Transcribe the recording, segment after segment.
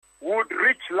would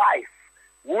reach life,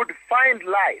 would find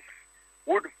life,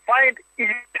 would find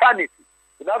eternity.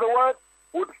 In other words,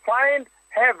 would find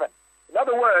heaven. In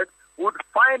other words, would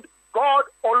find God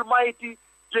Almighty,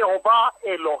 Jehovah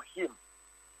Elohim,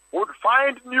 would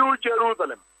find New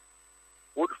Jerusalem,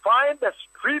 would find the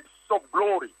streets of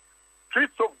glory,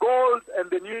 streets of gold and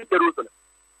the New Jerusalem,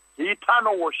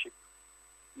 eternal worship,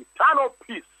 eternal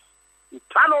peace,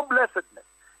 eternal blessedness,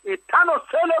 eternal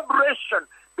celebration,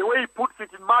 the way he puts it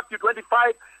in Matthew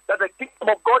 25, that the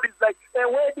kingdom of God is like a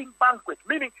wedding banquet,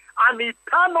 meaning an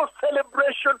eternal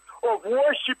celebration of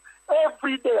worship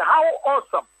every day. How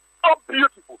awesome, how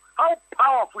beautiful, how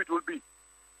powerful it will be.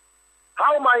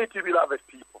 How mighty, beloved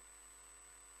people.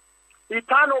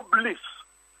 Eternal bliss,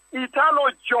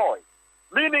 eternal joy,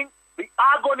 meaning the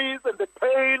agonies and the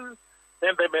pains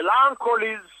and the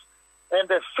melancholies and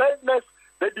the sadness,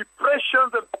 the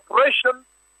depressions and oppression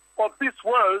of this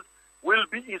world will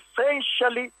be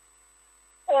essentially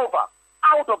over,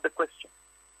 out of the question.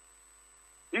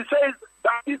 He says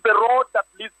that is the road that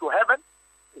leads to heaven,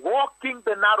 walking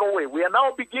the narrow way. We are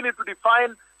now beginning to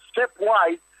define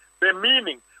stepwise the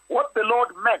meaning, what the Lord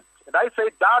meant. And I say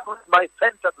that was my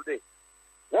center today.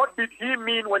 What did he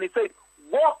mean when he said,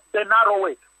 walk the narrow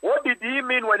way? What did he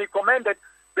mean when he commanded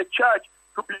the church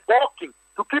to be walking,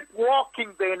 to keep walking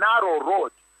the narrow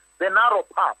road, the narrow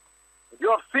path?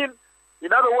 You have seen,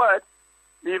 in other words,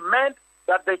 he meant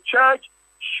that the church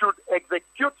should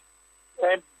execute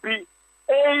and be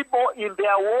able in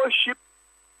their worship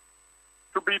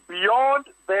to be beyond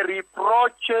the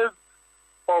reproaches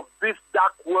of this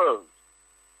dark world,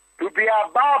 to be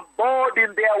above board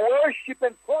in their worship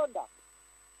and conduct,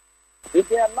 in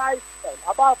their lifestyle,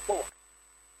 above board,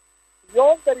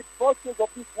 beyond the reproaches of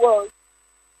this world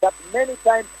that many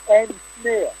times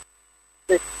ensnare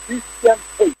the Christian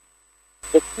faith,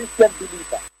 the Christian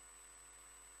believer.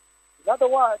 In other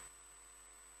words,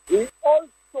 he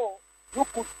also, you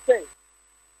could say,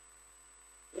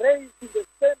 raised in the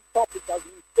same topic as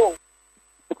we saw,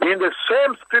 in the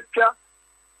same scripture,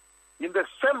 in the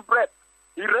same breath,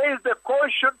 he raised the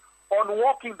caution on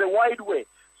walking the wide way.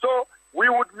 So we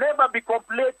would never be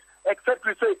complete except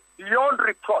we say beyond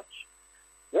reproach,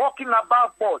 walking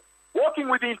above board, walking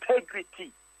with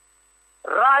integrity,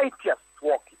 righteous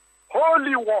walking,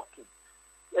 holy walking,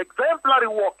 exemplary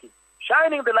walking,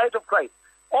 shining the light of Christ.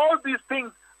 All these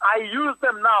things, I use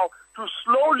them now to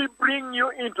slowly bring you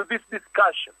into this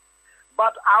discussion.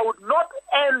 But I would not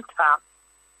enter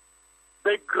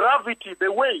the gravity,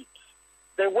 the weight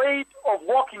of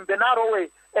walking the narrow way,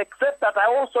 except that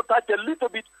I also touch a little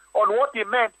bit on what he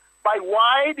meant by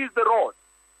wide is the road.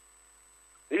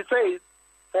 He says,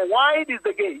 for wide is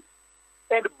the gate,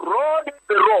 and broad is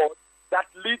the road that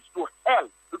leads to hell,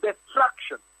 to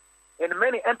destruction, and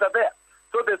many enter there.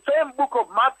 So the same book of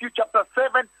Matthew chapter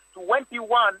 7,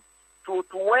 21 to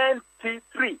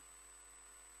 23.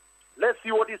 Let's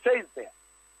see what he says there.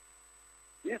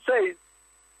 He says,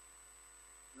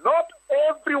 not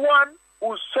everyone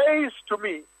who says to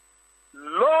me,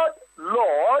 Lord,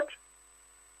 Lord,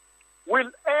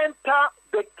 will enter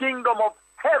the kingdom of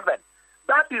heaven.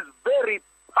 That is very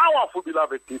powerful,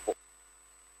 beloved people.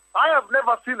 I have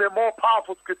never seen a more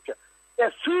powerful scripture.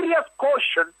 A serious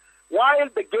caution while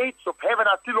the gates of heaven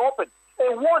are still open.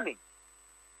 A warning.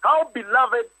 How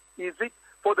beloved is it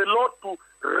for the Lord to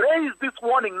raise this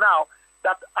warning now,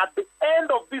 that at the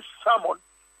end of this sermon,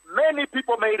 many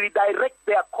people may redirect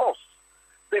their course,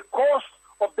 the course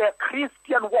of their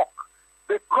Christian walk,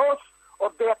 the course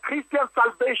of their Christian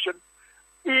salvation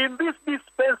in this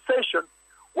dispensation,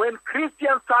 when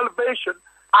Christian salvation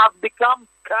have become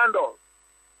candles,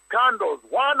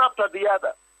 one after the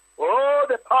other. Oh,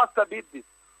 the pastor did this.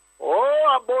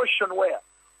 Oh, abortion where?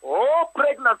 Oh,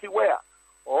 pregnancy where?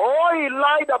 Oh, he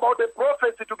lied about the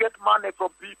prophecy to get money from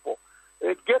people,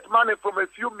 get money from a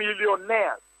few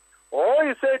millionaires. Oh,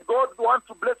 he said God wants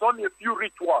to bless only a few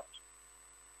rich ones.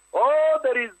 Oh,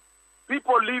 there is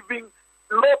people living,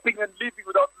 eloping and living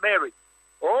without marriage.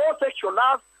 Oh, sexual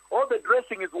lust. Oh, the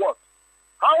dressing is what?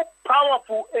 How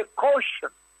powerful a caution,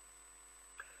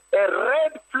 a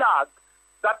red flag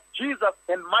that Jesus,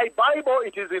 and my Bible,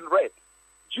 it is in red.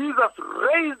 Jesus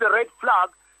raised the red flag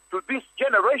to this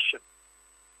generation.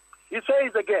 He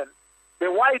says again, the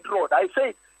wide road. I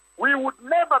say we would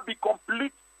never be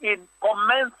complete in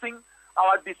commencing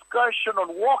our discussion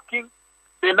on walking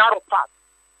the narrow path,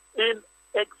 in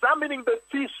examining the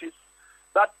thesis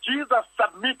that Jesus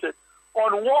submitted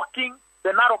on walking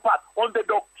the narrow path, on the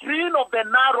doctrine of the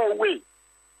narrow way,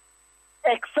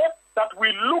 except that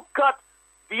we look at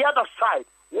the other side,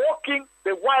 walking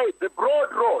the wide, the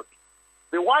broad road,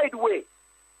 the wide way.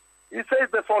 He says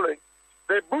the following,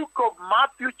 the book of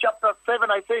Matthew chapter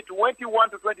 7, I say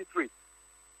 21 to 23.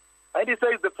 And he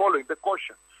says the following, the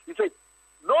caution. He says,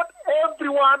 not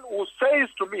everyone who says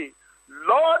to me,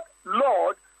 Lord,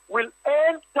 Lord, will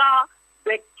enter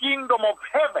the kingdom of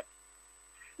heaven.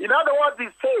 In other words,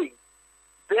 he's saying,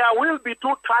 there will be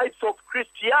two types of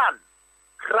Christians,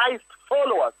 Christ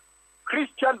followers,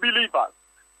 Christian believers,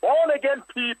 born-again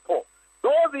people,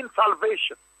 those in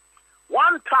salvation.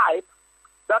 One type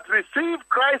that receive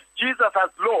Christ Jesus as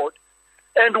Lord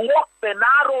and walk the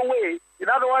narrow way, in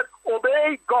other words,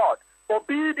 obey God,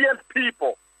 obedient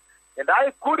people. And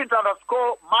I couldn't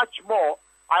underscore much more.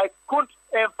 I couldn't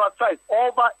overemphasize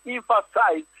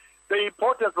the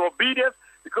importance of obedience,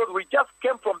 because we just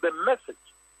came from the message.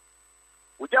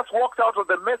 We just walked out of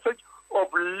the message of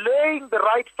laying the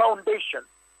right foundation.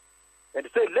 And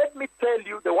he said, let me tell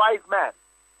you the wise man,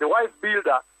 the wise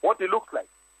builder, what he looks like.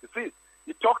 You see,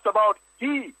 he talks about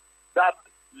he that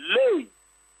lays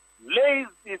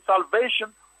his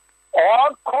salvation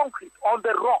on concrete, on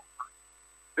the rock,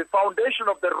 the foundation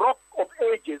of the rock of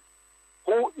ages,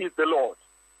 who is the Lord.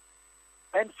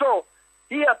 And so,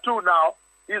 here too now,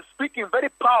 he's speaking very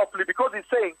powerfully, because he's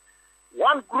saying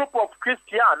one group of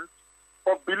Christians,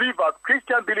 of believers,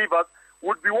 Christian believers,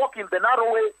 would be walking the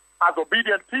narrow way as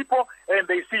obedient people, and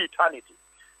they see eternity.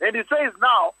 And he says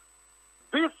now,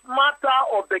 this matter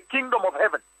of the kingdom of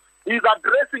heaven, he's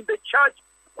addressing the church,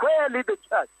 squarely the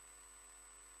church,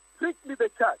 strictly the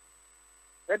church.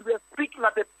 And we are speaking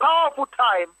at a powerful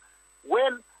time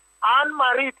when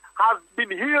Anne-Marie has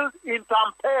been healed in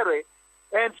Tampere,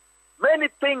 and many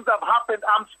things have happened.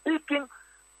 I'm speaking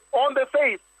on the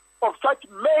face of such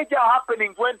major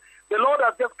happenings when the Lord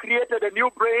has just created a new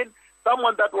brain,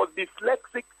 someone that was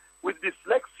dyslexic with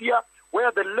dyslexia,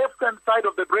 where the left-hand side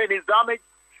of the brain is damaged,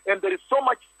 and there is so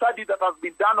much study that has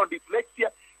been done on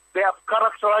dyslexia. They have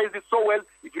characterized it so well.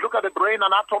 If you look at the brain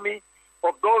anatomy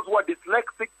of those who are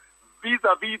dyslexic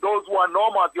vis-a-vis those who are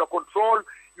normal as your control,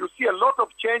 you see a lot of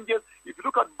changes. If you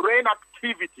look at brain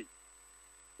activity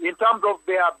in terms of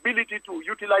their ability to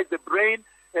utilize the brain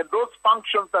and those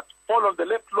functions that fall on the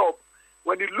left lobe,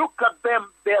 when you look at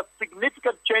them, there are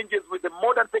significant changes with the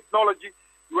modern technology.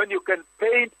 When you can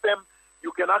paint them,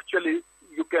 you can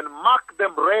mark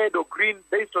them red or green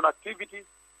based on activities.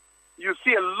 You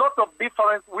see a lot of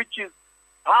difference, which is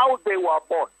how they were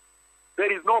born.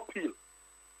 There is no pill.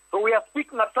 So we are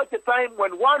speaking at such a time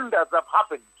when wonders have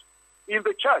happened in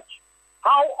the church.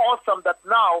 How awesome that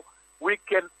now we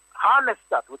can harness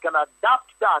that, we can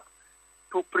adapt that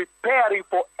to preparing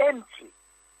for entry,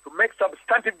 to make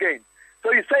substantive gains.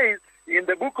 So he says in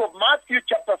the book of Matthew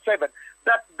chapter 7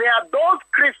 that there are those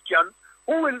Christians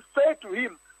who will say to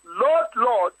him, Lord,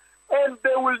 Lord, and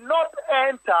they will not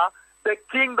enter the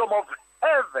kingdom of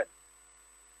heaven.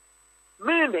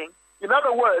 Meaning, in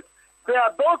other words, there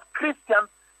are those Christians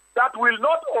that will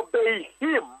not obey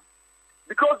him,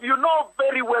 because you know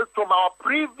very well from our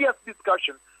previous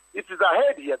discussion, it is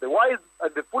ahead here, the wise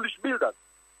and the foolish builders.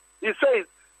 He says,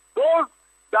 those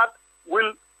that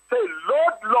will say,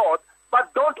 Lord, Lord,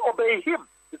 but don't obey him.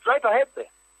 It's right ahead there.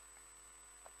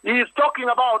 He is talking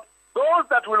about those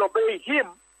that will obey him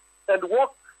and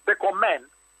walk the command,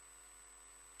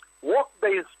 walk the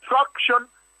instruction,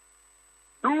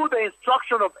 do the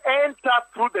instruction of enter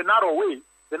through the narrow way,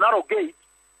 the narrow gate,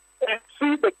 and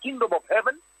see the kingdom of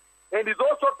heaven. And he's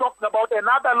also talking about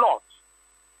another lot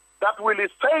that will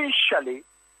essentially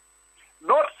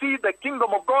not see the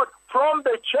kingdom of God from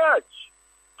the church,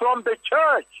 from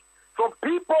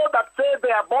people that say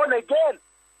they are born again.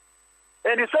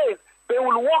 And he says, they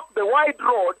will walk the wide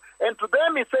road, and to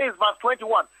them he says, verse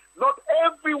 21, not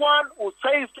everyone who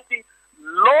says to me,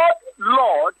 Lord,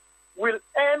 Lord, will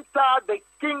enter the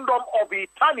kingdom of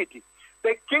eternity,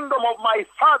 the kingdom of my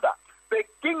Father, the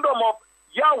kingdom of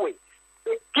Yahweh,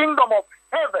 the kingdom of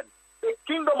heaven, the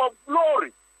kingdom of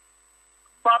glory,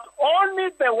 but only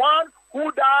the one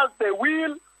who does the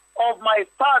will of my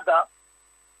Father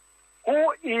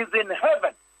who is in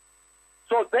heaven.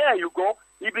 So there you go.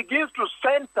 He begins to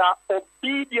center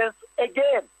obedience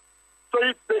again. So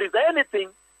if there is anything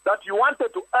that you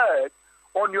wanted to add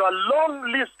on your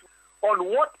long list on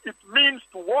what it means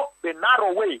to walk the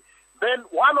narrow way, then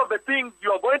one of the things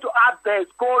you are going to add there is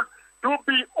called to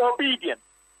be obedient,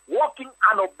 walking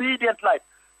an obedient life,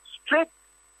 strict,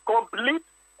 complete,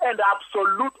 and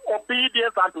absolute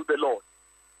obedience unto the Lord.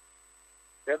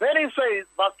 And then he says,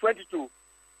 verse 22,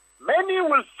 many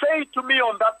will say to me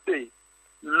on that day,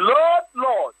 Lord,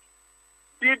 Lord,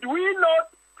 did we not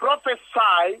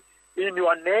prophesy in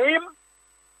your name?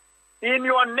 In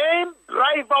your name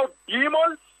drive out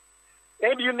demons?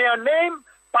 And in your name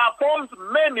performs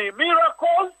many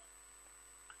miracles?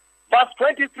 Verse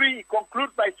 23, he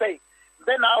concludes by saying,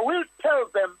 then I will tell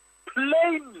them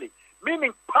plainly,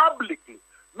 meaning publicly,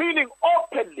 meaning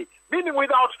openly, meaning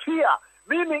without fear,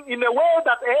 meaning in a way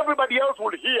that everybody else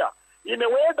will hear, in a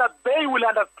way that they will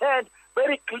understand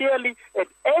very clearly and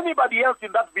anybody else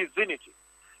in that vicinity.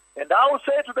 And I will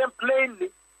say to them plainly,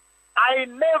 I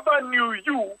never knew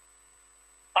you.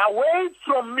 Away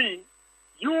from me,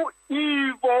 you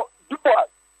evil doers.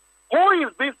 Who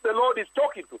is this the Lord is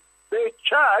talking to? The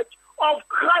church of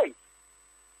Christ.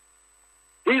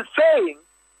 He's saying,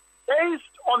 based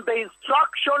on the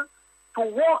instruction to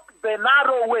walk the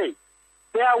narrow way,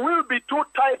 there will be two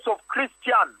types of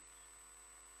Christians,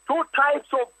 two types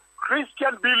of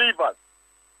Christian believers,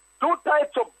 two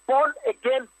types of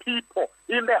born-again people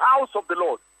in the house of the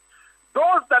Lord.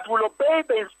 Those that will obey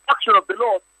the instruction of the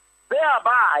Lord,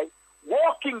 thereby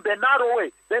walking the narrow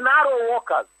way, the narrow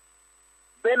walkers,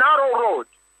 the narrow road,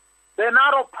 the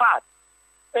narrow path,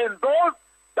 and those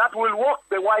that will walk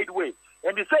the wide way.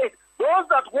 And he said, those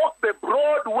that walk the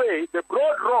broad way, the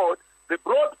broad road, the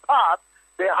broad path,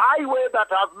 the highway that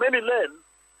has many lanes,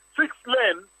 6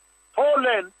 lanes, 4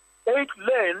 lanes, 8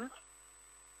 lanes,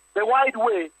 the wide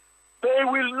way, they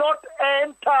will not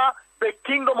enter the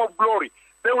kingdom of glory.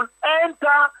 They will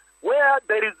enter where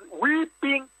there is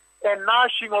weeping and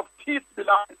gnashing of teeth,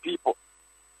 beloved people.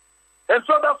 And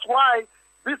so that's why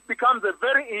this becomes a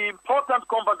very important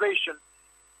conversation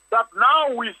that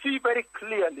now we see very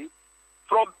clearly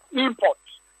from imports.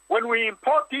 When we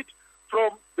import it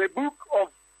from the book of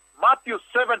Matthew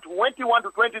 7:21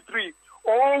 to 23,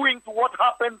 owing to what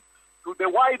happened to the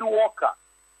wide walker,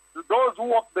 to those who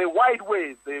walk the wide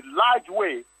way, the large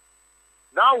way,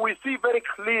 now we see very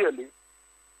clearly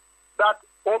that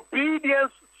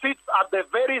obedience sits at the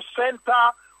very center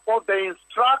of the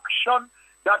instruction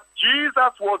that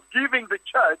Jesus was giving the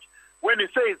church when he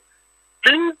says,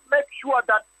 please make sure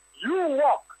that you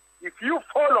walk, if you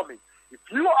follow me, if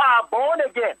you are born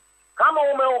again, kama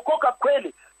umeokoka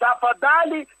kweli,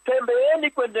 tafadhali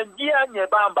tembeeni kwenye njia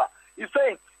nyembamba. He's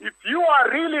saying, if you are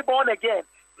really born again,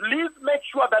 please make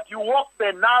sure that you walk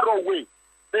the narrow way,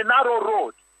 the narrow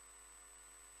road.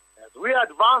 As we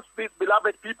advance this,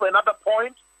 beloved people, another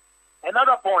point,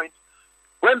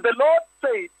 when the Lord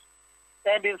said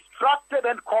and instructed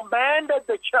and commanded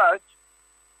the church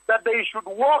that they should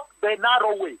walk the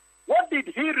narrow way, what did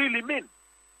he really mean?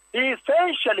 He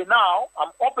essentially now,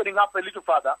 I'm opening up a little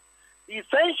further, he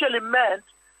essentially meant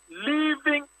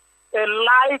living a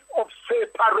life of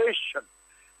separation,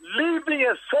 living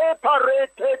a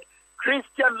separated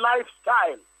Christian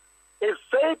lifestyle, a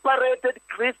separated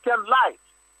Christian life.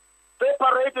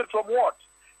 Separated from what?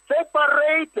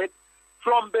 Separated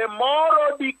from the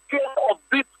moral decay of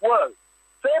this world.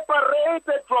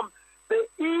 Separated from the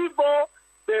evil,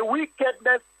 the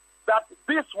wickedness that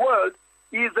this world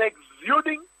is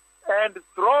exuding and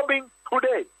throbbing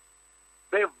today.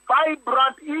 The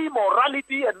vibrant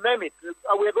immorality and name it.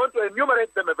 We're going to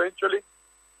enumerate them eventually.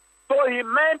 So he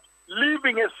meant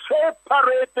living a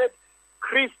separated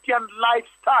Christian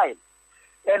lifestyle.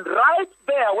 And right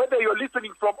there, whether you're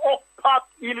listening from Oak Park,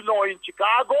 Illinois in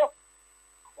Chicago,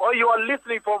 or you are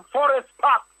listening from Forest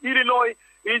Park, Illinois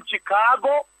in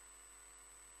Chicago,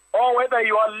 or whether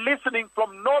you are listening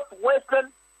from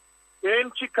Northwestern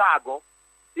in Chicago,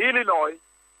 Illinois,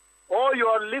 or you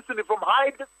are listening from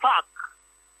Hyde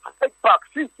Park,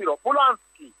 Cicero,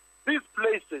 Polanski, these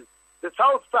places, the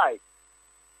South Side,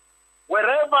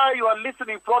 wherever you are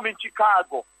listening from in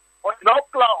Chicago, or in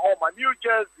Oklahoma, New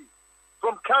Jersey,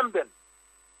 from Camden,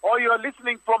 or you are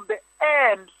listening from the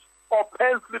ends of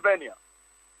Pennsylvania,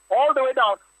 all the way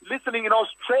down, listening in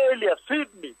Australia,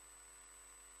 Sydney,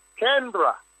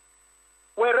 Canberra,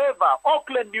 wherever,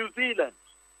 Auckland, New Zealand,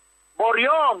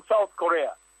 Boryong, South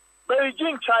Korea,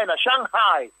 Beijing, China,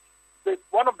 Shanghai,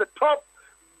 one of the top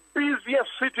busiest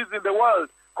cities in the world,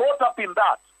 caught up in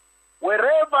that.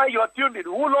 Wherever you are tuned in,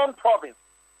 Wulong province,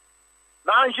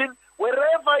 Nanjing,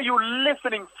 wherever you're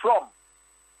listening from,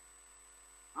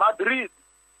 Madrid,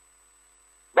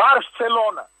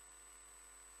 Barcelona,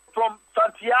 from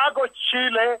Santiago,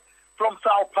 Chile, from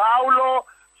Sao Paulo,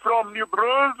 from New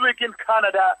Brunswick in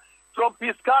Canada, from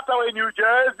Piscataway, New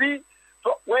Jersey,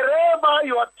 so wherever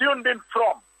you are tuned in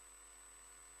from,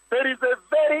 there is a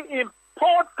very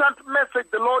important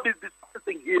message the Lord is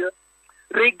discussing here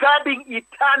regarding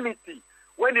eternity,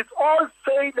 when it's all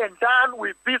said and done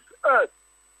with this earth.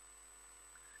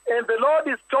 And the Lord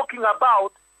is talking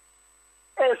about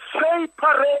a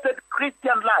separated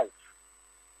Christian life.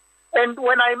 And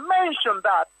when I mention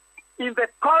that in the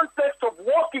context of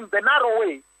walking the narrow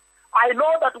way, I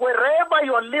know that wherever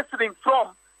you are listening from,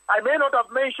 I may not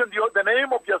have mentioned the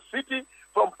name of your city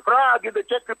from Prague in the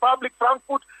Czech Republic,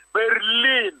 Frankfurt,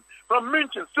 Berlin, from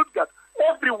München, Stuttgart,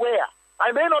 everywhere.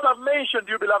 I may not have mentioned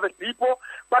you, beloved people,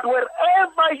 but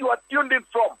wherever you are tuned in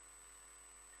from,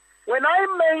 when I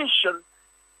mention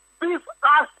this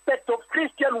aspect of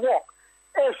Christian walk,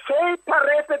 a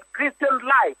separated Christian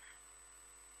life,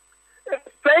 a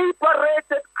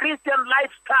separated Christian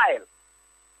lifestyle,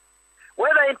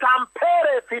 whether in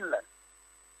Tampere, Finland,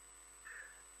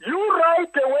 you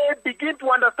right away begin to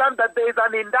understand that there is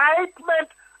an indictment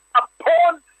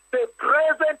upon the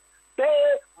present day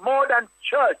modern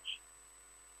church.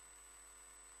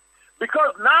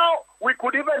 Because now we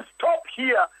could even stop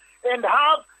here and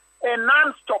have a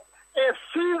non-stop, a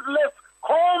ceaseless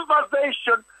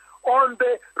conversation on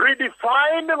the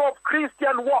redefining of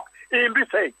Christian walk in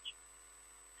this age.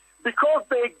 Because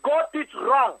they got it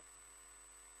wrong.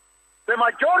 The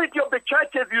majority of the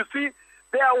churches, you see,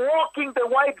 they are walking the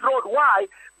wide road. Why?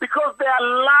 Because their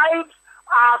lives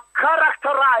are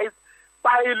characterized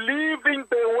by leaving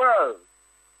the world.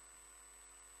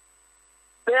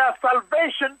 Their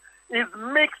salvation is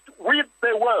mixed with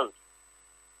the world,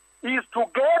 is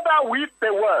together with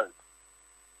the world.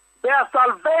 Their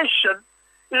salvation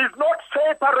is not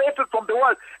separated from the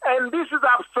world. And this is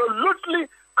absolutely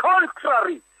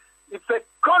contrary. It's a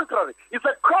contrary. It's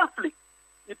a conflict.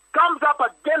 It comes up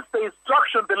against the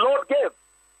instruction the Lord gave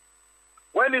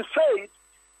when he said,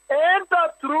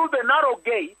 enter through the narrow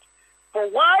gate, for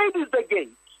wide is the gate,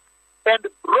 and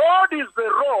broad is the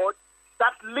road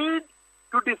that leads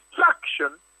to destruction,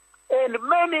 and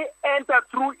many enter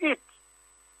through it.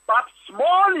 But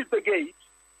small is the gate,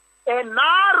 and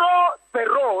narrow the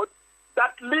road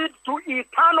that leads to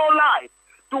eternal life,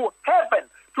 to heaven,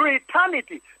 to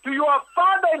eternity, to your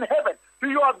Father in heaven, to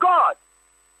your God.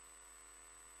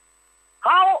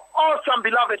 How awesome,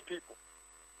 beloved people.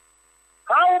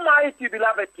 How mighty,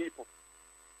 beloved people.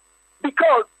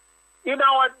 Because in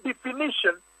our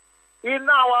definition, in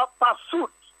our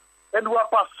pursuit, and we are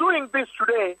pursuing this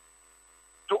today,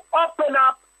 to open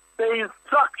up the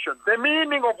instruction, the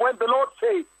meaning of when the Lord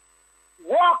says,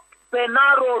 walk the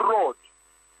narrow road.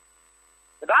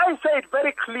 And I say it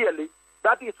very clearly,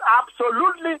 that is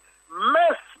absolutely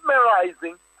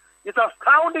mesmerizing, it's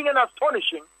astounding and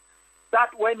astonishing, that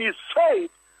when he said,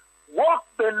 walk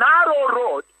the narrow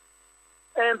road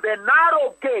and the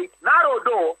narrow gate, narrow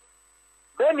door,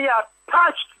 then he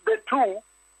attached the two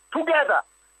together.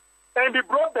 And he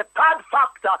brought the third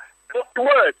factor, the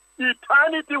word,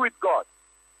 eternity with God.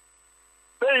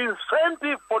 The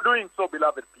incentive for doing so,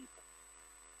 beloved people,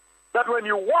 that when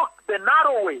you walk the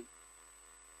narrow way,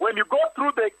 when you go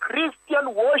through the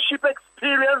Christian worship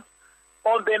experience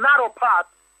on the narrow path,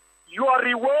 your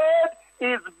reward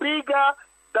is bigger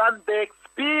than the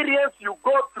experience you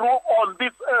go through on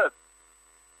this earth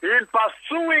in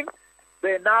pursuing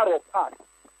the narrow path.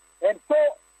 And so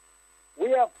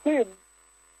we have seen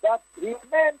that he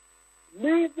meant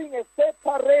living a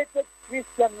separated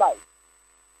Christian life.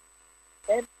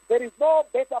 And there is no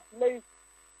better place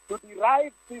to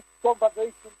derive this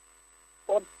conversation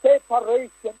on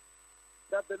separation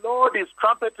that the Lord is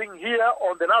trumpeting here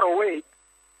on the narrow way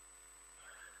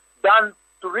than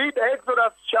to read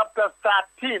Exodus chapter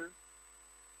 13,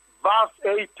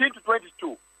 verse 18 to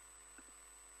 22.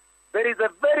 There is a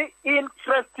very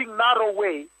interesting narrow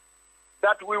way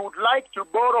that we would like to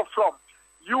borrow from.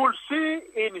 You will see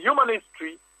in human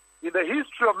history, in the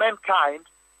history of mankind,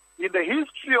 in the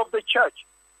history of the church,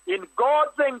 in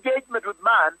God's engagement with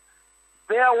man,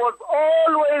 there was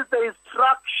always the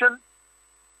instruction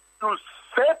to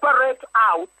separate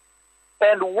out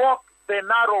and walk the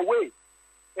narrow way.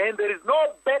 And there is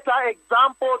no better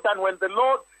example than when the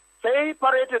Lord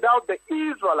separated out the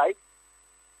Israelites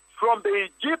from the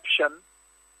Egyptians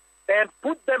and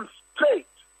put them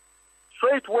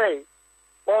straightway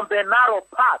on the narrow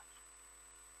path.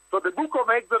 So the book of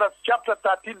Exodus chapter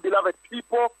 13, beloved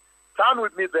people, turn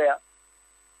with me there,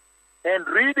 and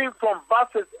reading from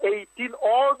verses 18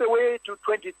 all the way to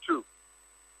 22.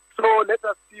 So let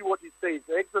us see what it says.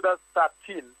 Exodus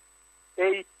 13,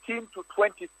 18 to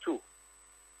 22.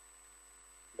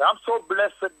 I'm so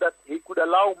blessed that he could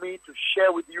allow me to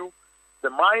share with you the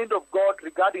mind of God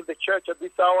regarding the church at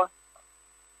this hour.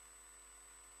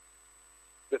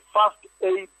 The first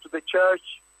aid to the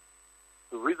church,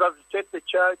 to resuscitate the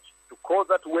church, to cause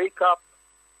her to wake up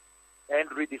and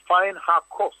redefine her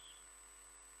course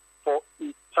for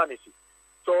eternity.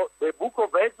 So the book of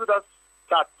Exodus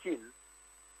 13,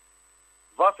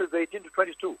 verses 18 to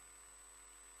 22.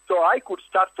 So I could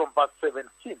start from verse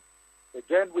 17.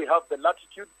 Again, we have the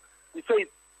latitude. It says,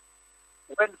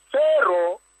 when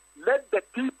Pharaoh let the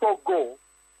people go,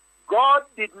 God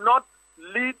did not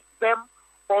lead them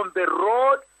on the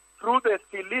road through the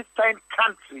Philistine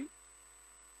country,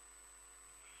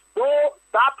 though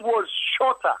that was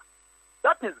shorter,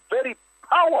 that is very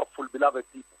powerful, beloved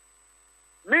people.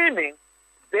 Meaning,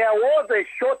 there was a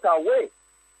shorter way.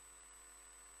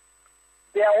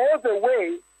 There was a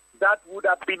way that would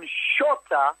have been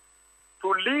shorter to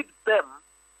lead them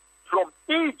from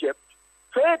Egypt,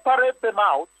 separate them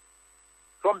out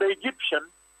from the Egyptians,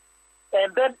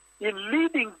 and then in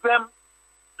leading them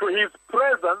to his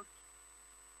presence,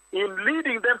 in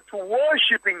leading them to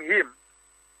worshiping him,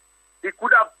 he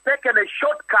could have taken a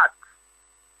shortcut,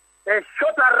 a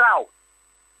shorter route.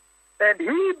 And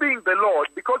he being the Lord,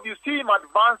 because you see him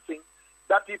advancing,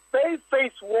 that if they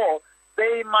face war,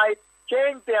 they might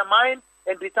change their mind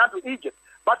and return to Egypt.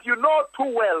 But you know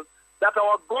too well that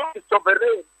our God is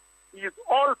sovereign. He is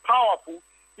all-powerful.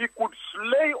 He could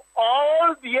slay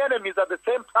all the enemies at the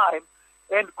same time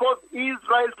and cause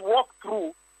Israel to walk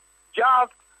through,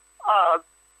 just as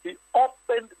he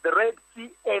opened the Red Sea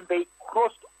and they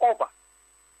crossed over.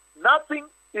 Nothing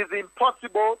is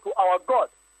impossible to our God.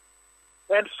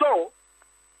 And so,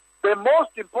 the most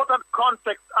important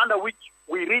context under which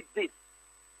we read this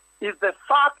is the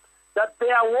fact that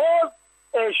there was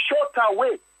a shorter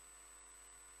way.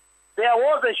 There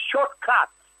was a shortcut.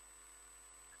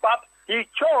 But he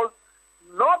chose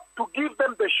not to give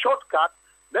them the shortcut.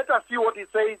 Let us see what he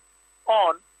says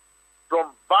on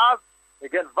from verse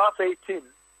 18.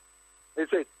 He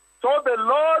says, so the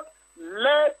Lord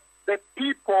led the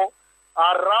people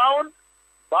around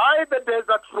by the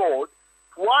desert road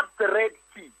towards the Red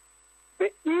Sea.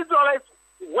 The Israelites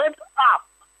went up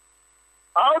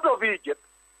out of Egypt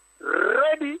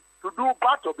ready to do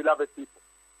battle, beloved people.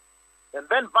 And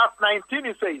then verse 19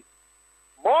 he says,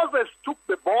 Moses took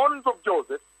the bonds of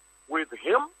Joseph with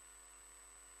him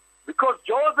because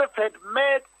Joseph had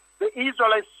made the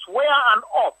Israelites swear an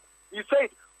oath. He said,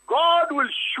 God will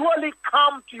surely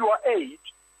come to your aid.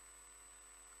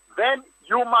 Then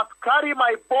you must carry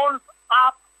my bonds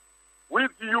up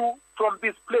with you from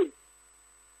this place.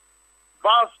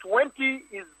 Verse 20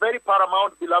 is very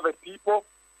paramount, beloved people.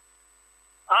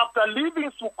 After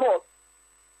leaving Sukkot,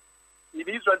 in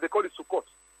Israel they call it Sukkot.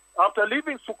 After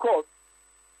leaving Sukkot,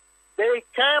 they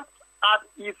camped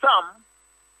at Etham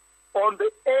on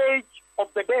the edge of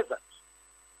the desert.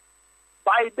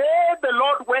 By day the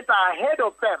Lord went ahead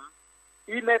of them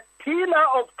in a pillar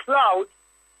of cloud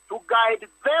to guide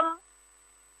them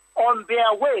on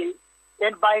their way,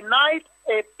 and by night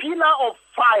a pillar of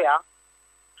fire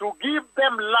to give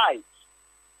them light.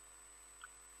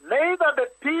 Neither the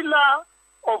pillar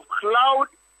of cloud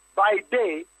by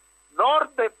day nor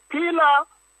the pillar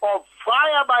of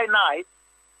fire by night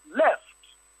left.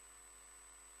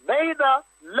 Neither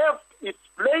left its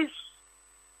place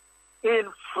in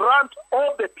front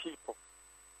of the people.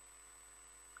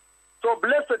 So,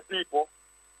 blessed people,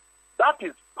 that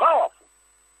is powerful,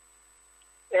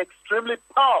 extremely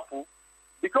powerful,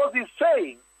 because he's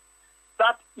saying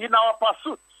that in our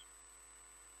pursuit,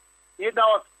 in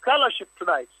our scholarship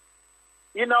tonight,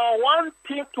 in our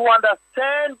wanting to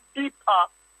understand deeper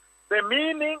the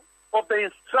meaning of the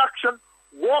instruction,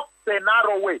 walk the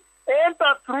narrow way,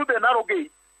 enter through the narrow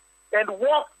gate, and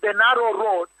walk the narrow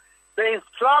road, the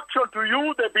instruction to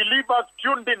you, the believers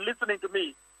tuned in, listening to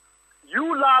me, you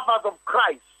lovers of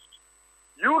Christ,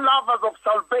 you lovers of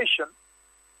salvation,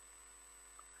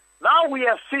 now we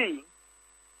are seeing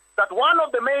that one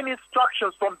of the main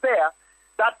instructions from there,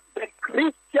 that the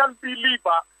Christian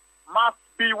believer must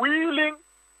be willing,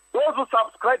 those who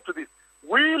subscribe to this,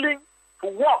 willing to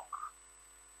walk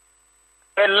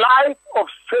a life of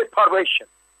separation,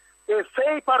 a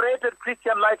separated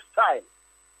Christian lifestyle.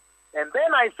 And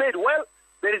then I said, well,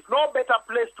 there is no better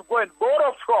place to go and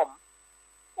borrow from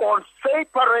on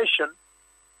separation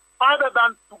other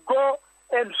than to go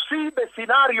and see the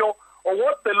scenario of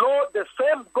what the Lord, the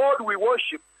same God we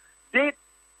worship, did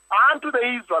unto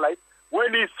the Israelites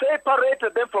when he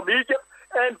separated them from Egypt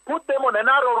and put them on a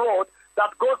narrow road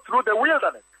that goes through the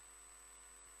wilderness.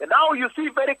 And now you see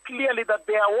very clearly that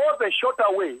there was a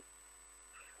shorter way.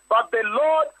 But the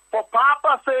Lord, for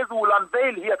purposes we will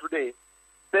unveil here today,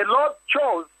 the Lord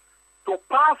chose to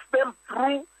pass them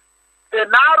through a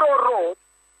narrow road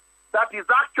that is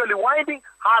actually winding,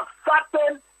 has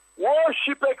certain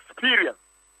worship experience,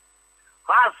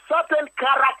 has certain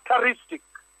characteristics.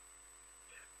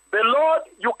 The Lord,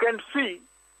 you can see,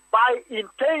 by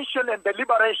intention and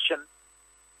deliberation,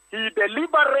 he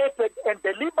deliberated and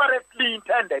deliberately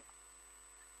intended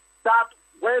that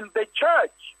when the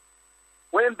church,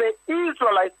 when the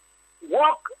Israelites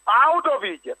walk out of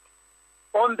Egypt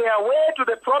on their way to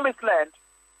the promised land,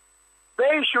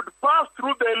 they should pass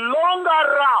through the longer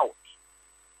route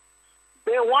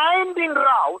the winding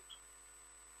route,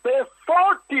 the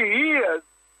 40 years,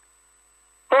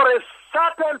 for a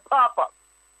certain purpose,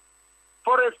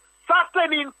 for a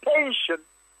certain intention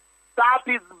that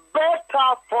is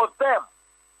better for them.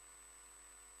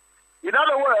 In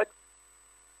other words,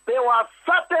 there were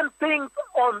certain things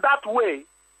on that way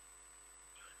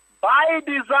by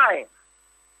design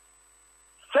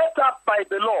set up by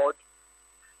the Lord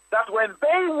that when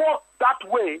they walked that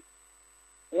way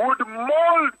would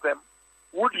mold them,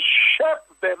 would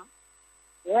shape them,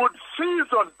 would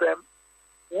season them,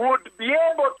 would be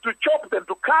able to chop them,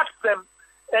 to cut them,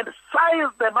 and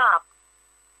size them up,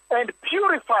 and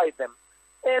purify them,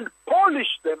 and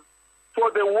polish them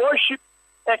for the worship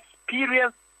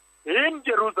experience in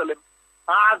Jerusalem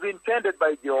as intended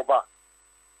by Jehovah.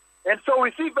 And so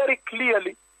we see very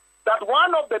clearly that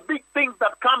one of the big things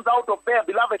that comes out of there,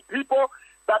 beloved people,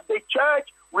 that the church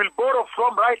will borrow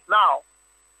from right now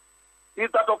is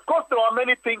that, of course, there are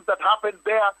many things that happened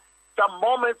there. Some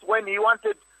moments when he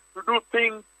wanted to do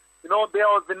things, there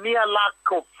was a near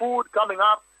lack of food coming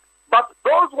up. But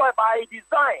those were by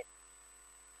design.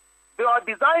 They are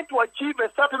designed to achieve a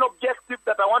certain objective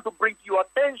that I want to bring to your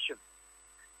attention.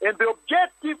 And the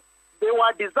objective they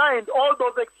were designed, all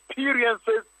those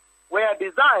experiences were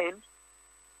designed,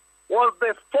 was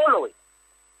the following.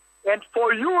 And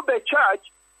for you, the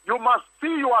church, you must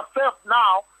see yourself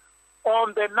now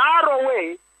on the narrow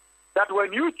way, that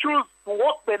when you choose to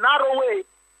walk the narrow way,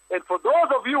 and for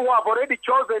those of you who have already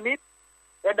chosen it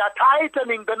and are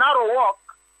tightening the narrow walk,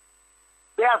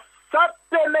 there are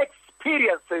certain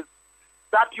experiences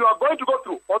that you are going to go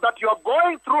through, or that you are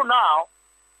going through now,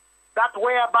 that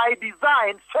were by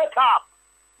design set up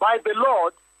by the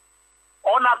Lord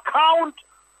on account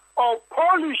of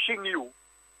polishing you,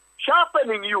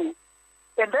 sharpening you,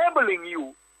 enabling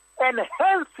you,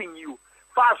 enhancing you,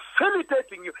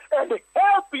 facilitating you, and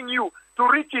helping you to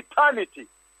reach eternity,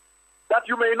 that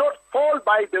you may not fall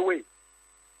by the way.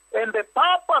 And the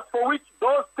purpose for which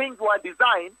those things were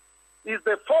designed is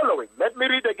the following. Let me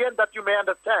read again that you may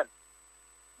understand.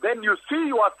 Then you see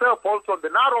yourself also on the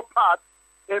narrow path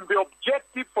and the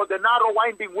objective for the narrow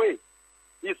winding way.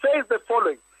 He says the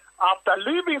following. After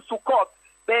leaving Sukkot,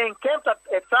 they encamped at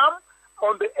Etam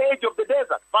on the edge of the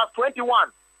desert. Verse 21.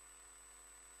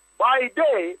 By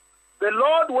day, the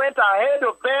Lord went ahead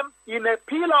of them in a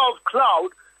pillar of cloud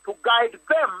to guide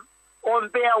them on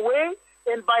their way,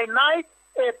 and by night,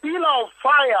 a pillar of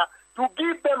fire to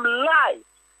give them light.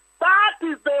 That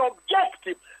is the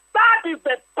objective. That is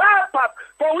the purpose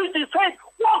for which he says,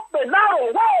 walk the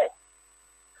narrow way,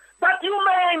 that you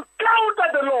may encounter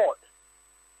the Lord,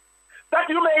 that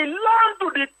you may learn to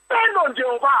depend on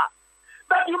Jehovah,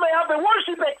 that you may have a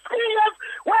worship experience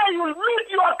where you meet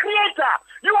your Creator.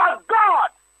 You are God.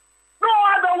 No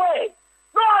other way,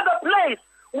 no other place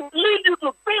will lead you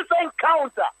to this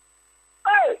encounter.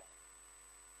 Hey!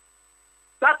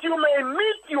 That you may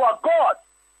meet your God,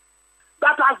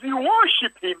 that as you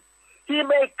worship Him, He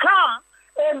may come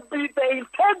and be the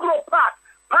integral part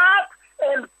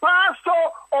and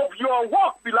parcel of your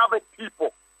walk, beloved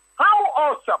people. How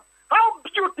awesome, how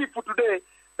beautiful today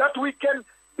that we can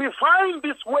define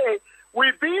this way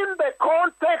within the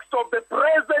context of the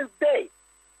present day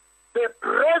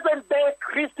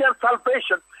Christian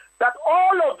salvation, that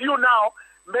all of you now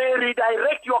may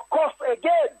redirect your course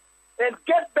again and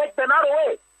get back the narrow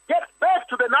way, get back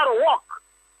to the narrow walk,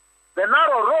 the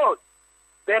narrow road,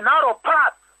 the narrow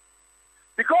path.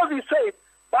 Because he said,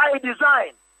 by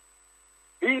design,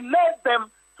 he led them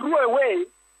through a way,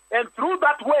 and through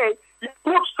that way, he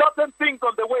put certain things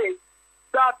on the way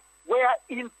that were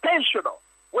intentional,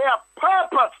 were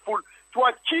purposeful to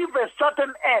achieve a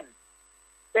certain end.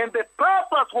 And the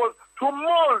purpose was to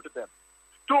mold them,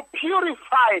 to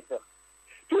purify them,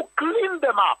 to clean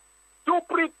them up, to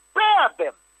prepare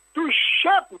them, to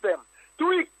shape them,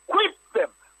 to equip them,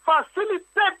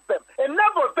 facilitate them,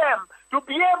 enable them to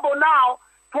be able now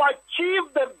to achieve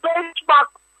the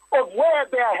benchmark of where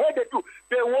they are headed to,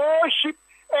 the worship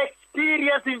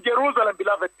experience in Jerusalem,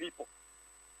 beloved people.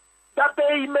 That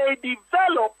they may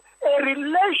develop a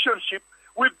relationship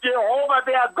with Jehovah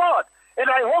their God. And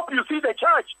I hope you see the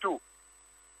church too.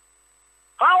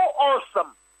 How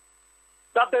awesome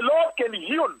that the Lord can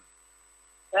hewn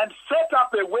and set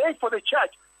up a way for the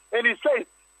church. And he says,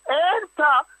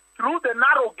 enter through the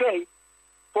narrow gate,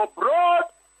 for broad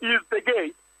is the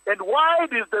gate, and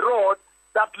wide is the road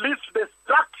that leads to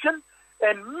destruction,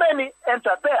 and many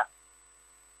enter there.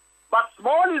 But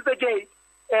small is the gate,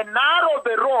 and narrow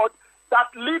the road that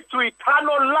leads to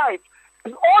eternal life,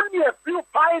 and only a few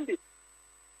find it.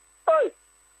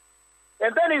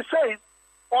 And then he says,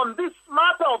 on this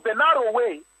matter of the narrow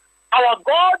way, Our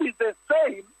God is the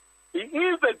same. He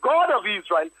is the God of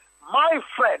Israel, my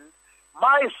friend,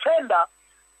 my sender,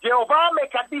 Jehovah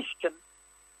Mekadishkin,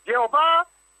 Jehovah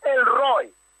El Roy,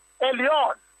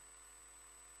 Elyon.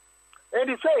 And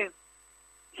he says,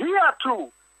 here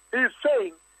too, he's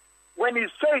saying, when he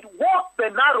said, walk the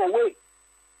narrow way,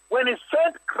 when he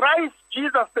sent Christ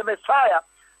Jesus the Messiah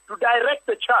to direct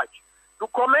the church, to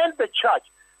commend the church,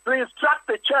 to instruct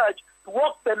the church to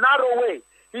walk the narrow way,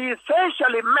 he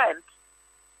essentially meant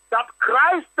that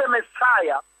Christ the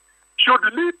Messiah should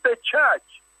lead the church,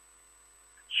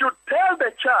 should tell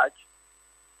the church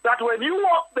that when you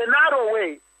walk the narrow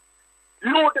way,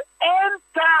 you would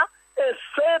enter a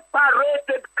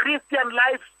separated Christian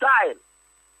lifestyle.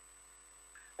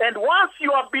 And once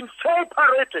you have been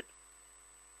separated,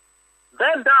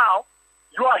 then now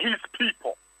you are his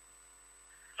people.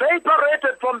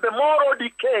 Separated from the moral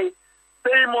decay,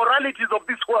 the immoralities of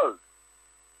this world.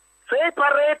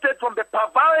 Separated from the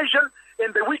perversion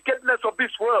and the wickedness of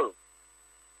this world.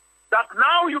 That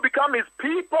now you become his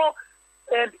people,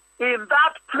 and in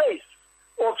that place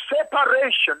of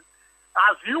separation,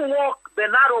 as you walk the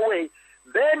narrow way,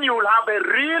 then you will have a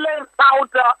real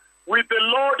encounter with the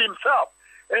Lord himself.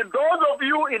 And those of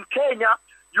you in Kenya,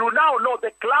 you now know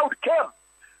the cloud came.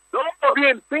 Those of you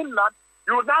in Finland,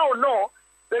 you now know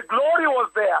the glory was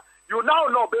there. You now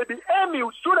know baby Amy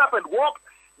who stood up and walked.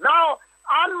 Now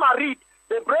Anne-Marie,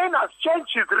 the brain has changed.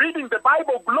 She's reading the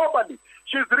Bible globally.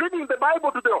 She's reading the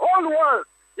Bible to the whole world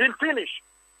in Finnish.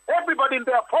 Everybody in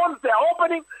their phones, they're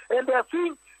opening and they're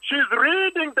seeing she's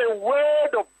reading the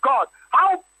Word of God.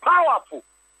 How powerful.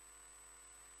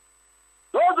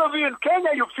 Those of you in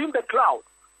Kenya, you've seen the cloud.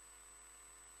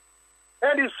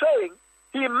 And he's saying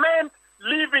he meant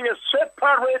living a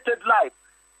separated life.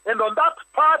 And on that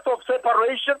path of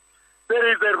separation, there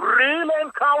is a real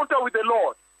encounter with the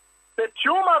Lord. The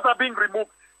tumors are being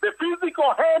removed. The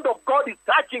physical hand of God is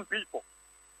touching people.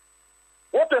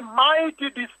 What a mighty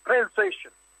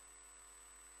dispensation.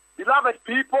 Beloved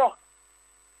people,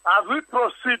 as we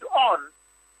proceed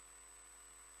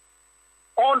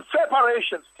on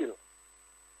separation still,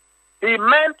 he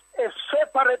meant a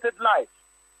separated life.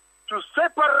 To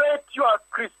separate your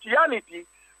Christianity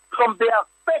from the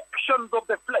affections of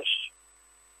the flesh.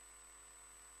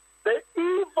 The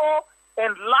evil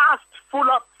and lustful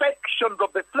affections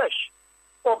of the flesh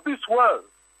of this world.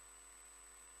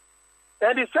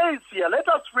 And he says here, let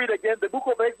us read again the book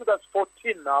of Exodus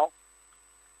 14 now.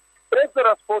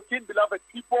 Exodus 14, beloved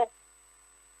people.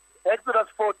 Exodus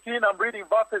 14, I'm reading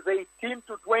verses 18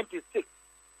 to 26.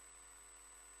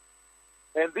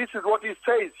 And this is what he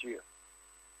says here.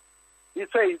 He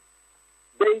says,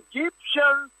 the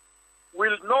Egyptians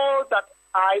will know that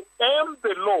I am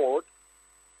the Lord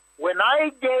when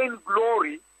I gain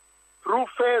glory through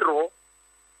Pharaoh,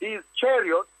 his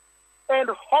chariots, and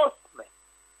horsemen.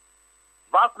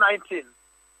 Verse 19.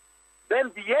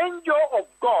 Then the angel of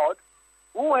God,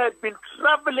 who had been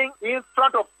traveling in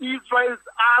front of Israel's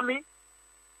army,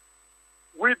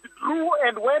 withdrew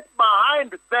and went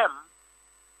behind them.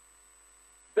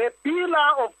 The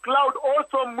pillar of cloud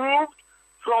also moved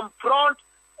from front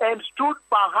and stood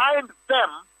behind them,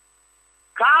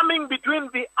 coming between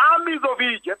the armies of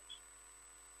Egypt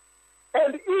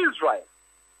and Israel.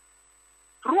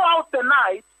 Throughout the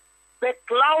night, the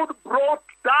cloud brought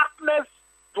darkness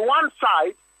to one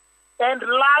side and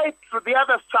light to the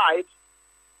other side,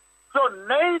 so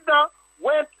neither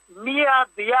went near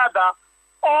the other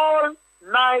all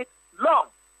night long.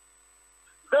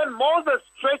 Then Moses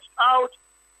stretched out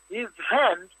his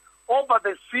hand over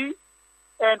the sea,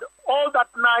 and all that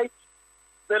night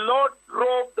the Lord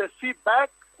drove the sea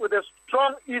back with a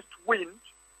strong east wind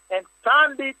and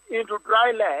turned it into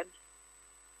dry land.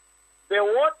 The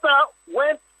water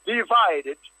went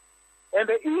divided, and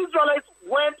the Israelites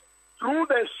went through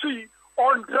the sea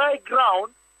on dry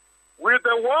ground with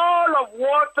a wall of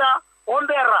water on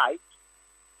their right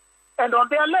and on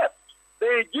their left.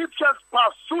 The Egyptians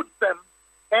pursued them,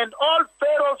 and all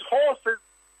Pharaoh's horses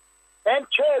and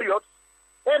chariots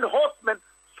and horsemen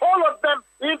followed them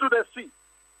into the sea.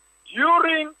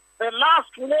 During the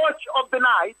last watch of the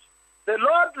night, the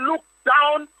Lord looked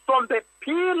down from the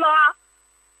pillar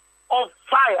of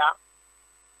fire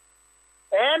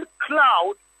and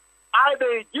cloud at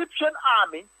the Egyptian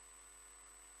army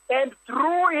and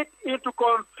threw it into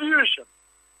confusion.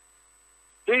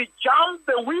 He jammed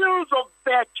the wheels of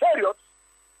their chariots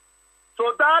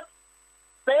so that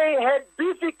they had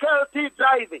difficulty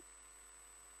driving.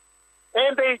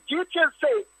 And the Egyptians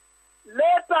said,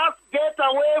 let us get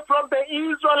away from the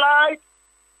Israelites.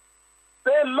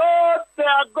 The Lord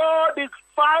their God is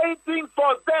fighting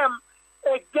for them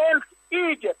against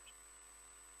Egypt.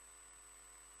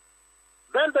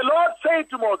 Then the Lord said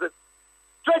to Moses,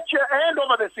 stretch your hand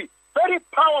over the sea. Very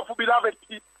powerful, beloved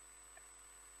people.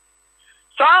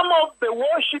 Some of the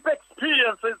worship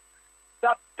experiences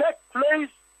that take place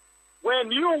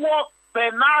when you walk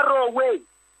the narrow way.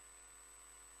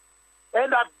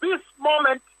 And at this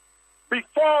moment,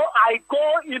 before I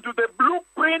go into the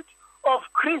blueprint of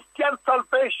Christian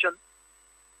salvation,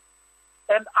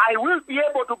 and I will be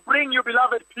able to bring you,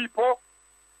 beloved people,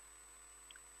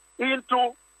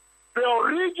 into the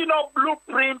original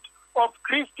blueprint of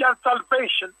Christian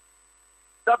salvation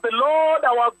that the Lord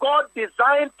our God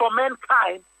designed for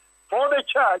mankind, for the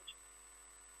church.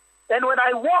 And when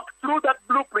I walk through that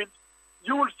blueprint,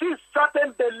 you will see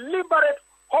certain deliberate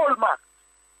hallmarks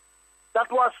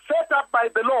that was set up by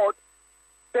the Lord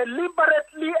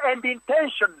deliberately and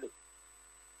intentionally.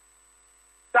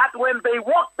 That when they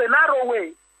walk the narrow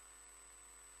way,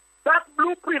 that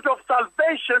blueprint of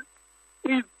salvation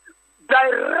is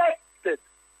directed.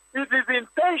 It is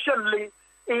intentionally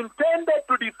intended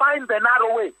to define the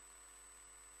narrow way.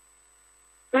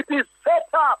 It is set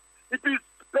up. It is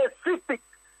specific.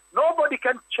 Nobody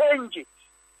can change it.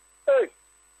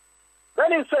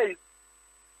 Then he says,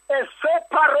 a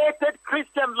separated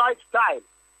Christian lifestyle.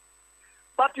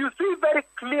 But you see very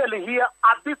clearly here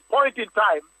at this point in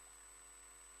time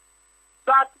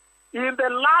that in the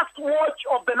last watch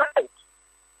of the night,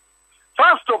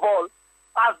 first of all,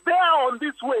 as they are on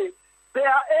this way, they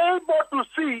are able to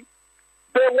see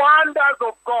the wonders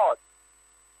of God,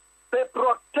 the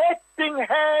protecting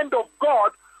hand of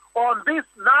God on this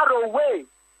narrow way.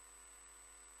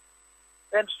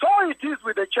 And so it is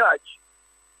with the church,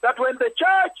 that when the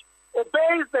church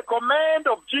obeys the command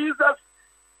of Jesus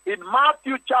in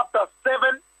Matthew chapter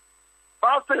 7,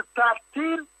 verses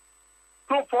 13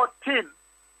 to 14,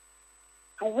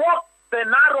 to walk the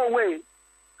narrow way,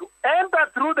 to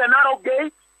enter through the narrow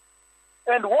gate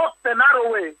and walk the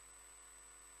narrow way,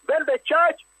 then the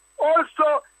church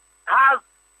also has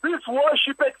this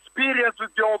worship experience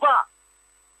with Jehovah,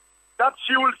 that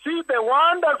she will see the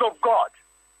wonders of God.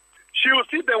 She will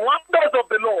see the wonders of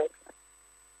the Lord.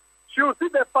 She will see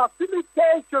the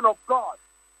facilitation of God.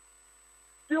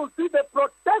 She will see the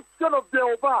protection of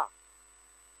Jehovah.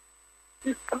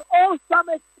 It's an awesome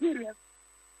experience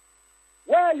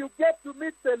where you get to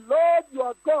meet the Lord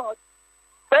your God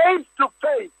face to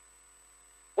face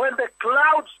when the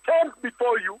cloud stands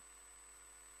before you,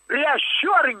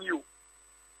 reassuring you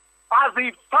as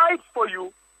he fights for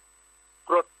you,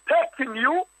 protecting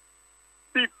you,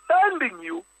 defending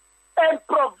you, and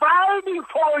providing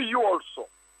for you also.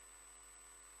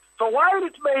 So while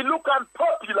it may look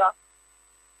unpopular,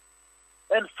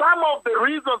 and some of the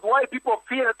reasons why people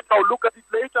fear it, I'll look at it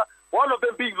later, one of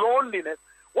them being loneliness.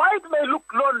 Why it may look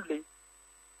lonely,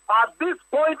 at this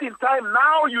point in time,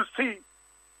 now you see,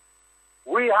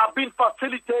 we have been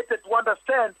facilitated to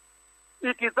understand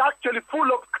it is actually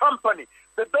full of company,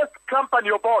 the best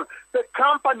company of all, the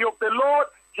company of the Lord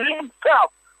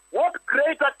himself. What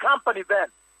greater company then?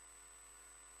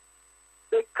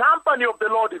 The company of the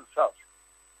Lord himself.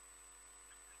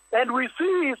 And we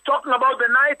see he's talking about the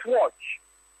night watch.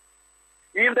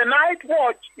 In the night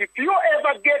watch, if you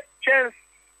ever get chance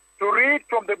to read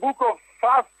from the book of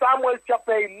 1 Samuel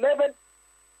chapter 11,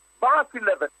 verse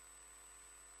 11.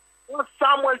 1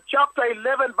 Samuel chapter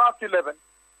 11, verse 11.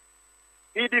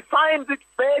 He defines it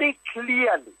very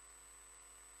clearly.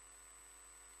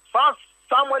 1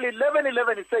 Samuel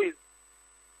 11:11, he says,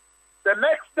 the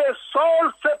next day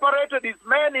Saul separated his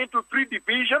men into 3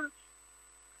 divisions.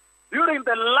 During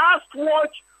the last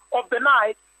watch of the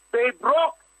night, they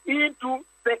broke into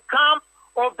the camp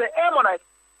of the Ammonites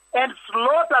and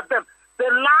slaughtered them. The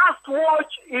last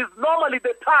watch is normally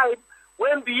the time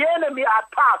when the enemy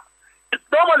attacks. It's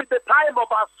normally the time of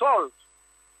assault.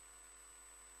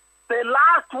 The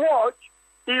last watch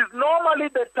is normally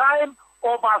the time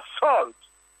of assault.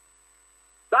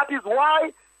 That is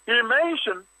why he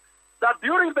mentioned that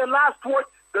during the last watch,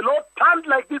 the Lord turned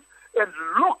like this and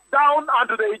looked down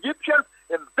unto the Egyptians,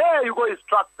 and there you go, he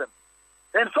struck them.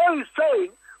 And so he's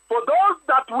saying, for those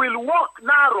that will walk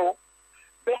narrow,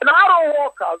 the narrow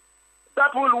walkers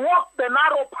that will walk the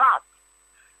narrow path,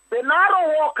 the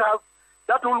narrow walkers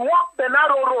that will walk the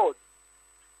narrow road,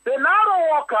 the narrow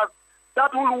walkers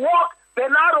that will walk the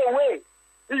narrow way.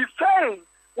 He's saying,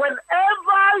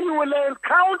 whenever you will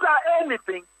encounter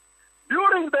anything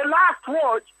during the last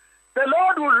watch, the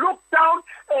Lord will look down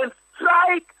and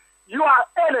strike your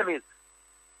enemies.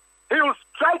 He will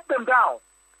strike them down.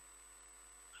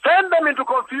 Send them into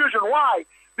confusion. Why?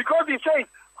 Because he says,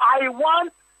 I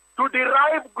want to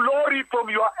derive glory from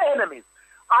your enemies.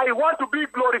 I want to be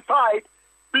glorified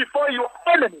before your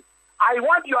enemies. I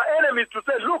want your enemies to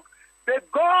say, look, The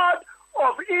God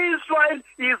of Israel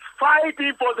is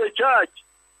fighting for the church.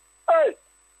 Hey,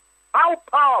 how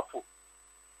powerful,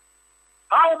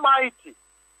 how mighty.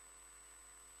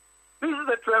 This is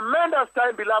a tremendous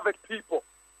time, beloved people.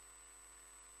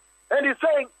 And he's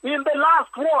saying, in the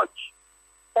last watch,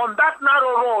 on that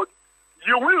narrow road,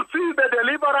 you will see the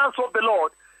deliverance of the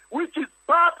Lord, which is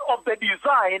part of the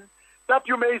design that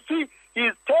you may see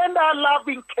his tender,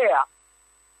 loving care,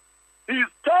 his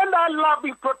tender,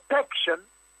 loving protection,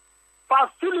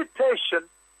 facilitation,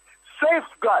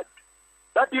 safeguard,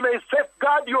 that he may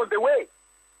safeguard you on the way.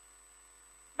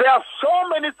 There are so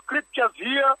many scriptures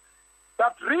here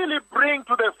that really bring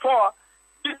to the fore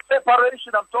this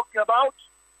separation I'm talking about.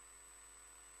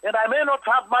 And I may not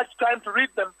have much time to read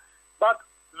them, but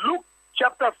Luke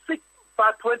chapter 6,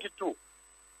 verse 22.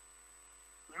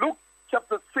 Luke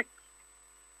chapter 6,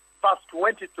 verse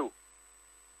 22.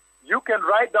 You can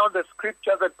write down the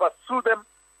scriptures and pursue them.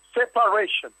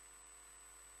 Separation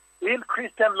in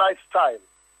Christian lifestyle.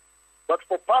 But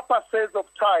for purposes of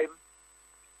time,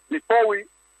 before we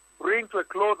bring to a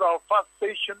close our first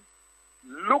session,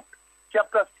 Luke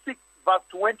chapter 6, verse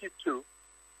 22.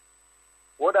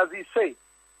 What does he say?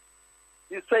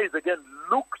 He says again,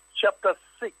 Luke chapter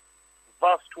 6,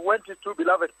 verse 22,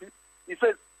 beloved people. He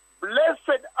says,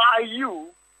 blessed are you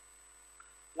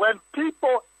when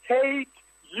people hate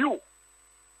you,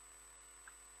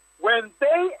 when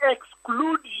they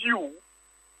exclude you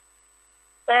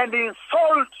and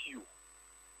insult you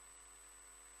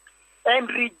and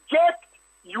reject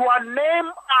your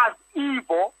name as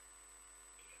evil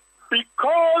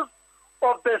because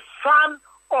of the Son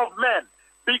of Man,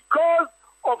 because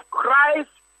of Christ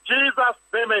Jesus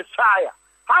the Messiah.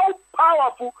 How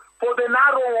powerful for the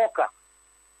narrow walker.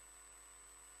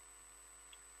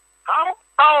 How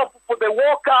powerful for the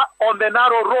walker on the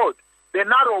narrow road, the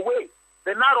narrow way,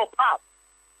 the narrow path.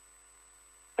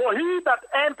 For he that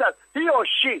enters, he or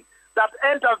she that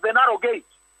enters the narrow gate.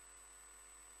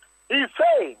 He's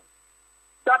saying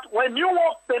that when you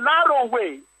walk the narrow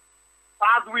way,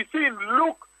 as we see in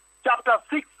Luke chapter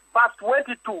 6, verse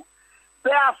 22,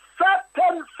 there are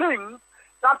certain things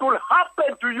that will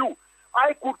happen to you.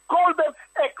 I could call them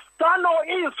external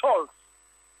insults,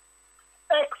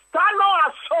 external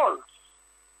assaults,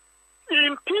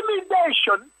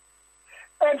 intimidation,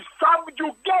 and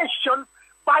subjugation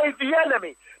by the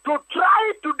enemy to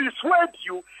try to dissuade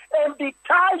you and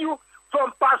deter you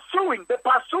from pursuing the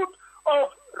pursuit of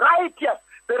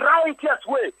the righteous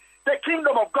way, the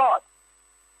kingdom of God.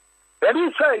 Then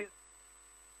he says,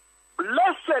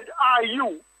 blessed are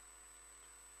you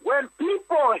when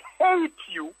people hate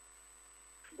you,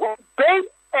 when they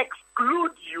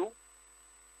exclude you,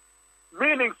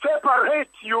 meaning separate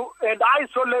you and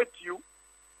isolate you.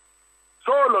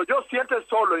 Solo, yo siento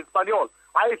solo in Spanish.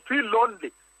 I feel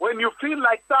lonely. When you feel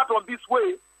like that on this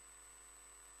way,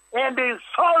 and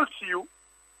insult you,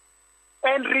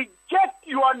 and reject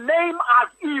your name as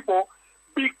evil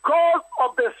because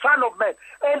of the Son of Man,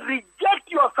 and reject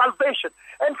your salvation.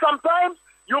 And sometimes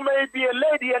you may be a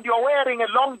lady and you're wearing a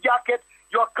long jacket,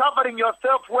 you're covering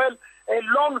yourself well, a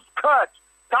long skirt,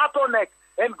 turtleneck,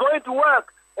 and going to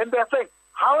work, and they're saying,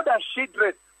 how does she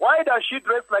dress? Why does she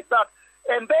dress like that?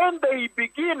 And then they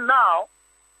begin now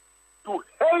to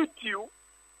hate you,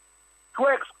 to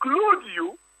exclude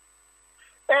you,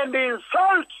 and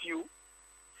insult you,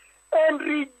 and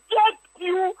reject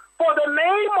you for the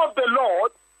name of the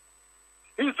Lord.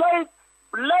 He says,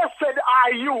 blessed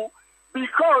are you,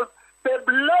 because the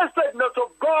blessedness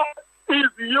of God is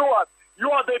yours. You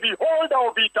are the beholder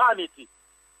of eternity.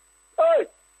 Hey,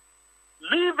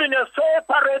 living a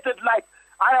separated life.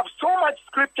 I have so much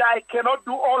scripture, I cannot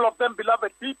do all of them,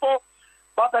 beloved people,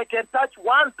 but I can touch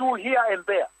 1, 2 here and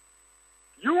there.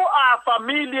 You are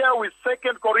familiar with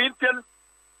 2 Corinthians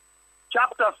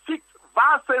chapter 6,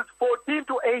 verses 14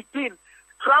 to 18,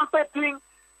 trumpeting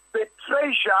the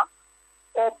treasure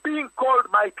of being called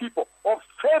my people, of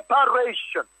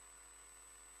separation.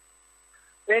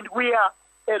 And we are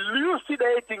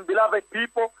elucidating, beloved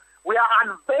people, we are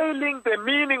unveiling the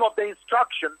meaning of the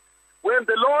instruction when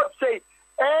the Lord says,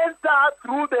 enter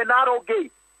through the narrow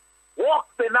gate, walk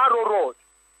the narrow road.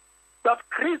 That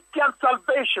Christian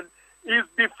salvation is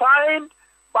defined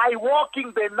by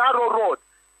walking the narrow road.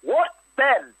 What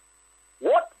then?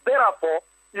 What therefore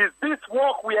is this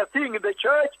walk we are seeing in the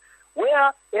church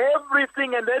where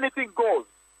everything and anything goes?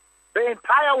 The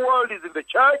entire world is in the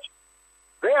church.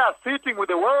 They are sitting with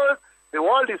the world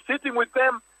is sitting with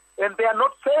them, and they are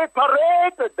not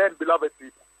separated then, beloved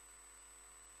people.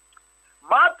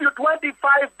 Matthew 25,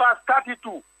 verse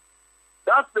 32.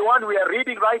 That's the one we are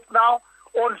reading right now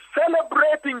on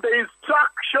celebrating the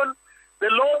instruction the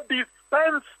Lord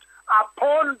dispensed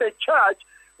upon the church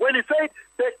when he said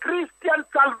the Christian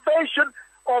salvation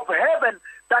of heaven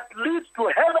that leads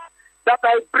to heaven that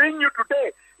I bring you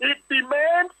today, it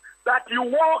demands that you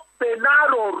walk the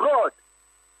narrow road.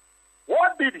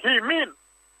 What did he mean?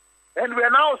 And we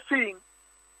are now seeing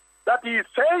that he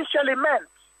essentially meant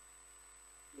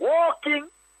walking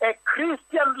a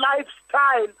Christian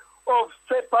lifestyle of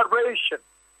separation.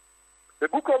 The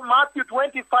book of Matthew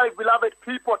 25, beloved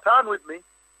people, turn with me.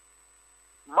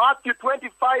 Matthew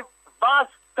 25, verse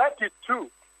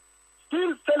 32.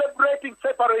 Still celebrating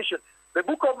separation. The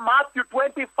book of Matthew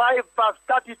 25, verse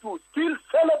 32. Still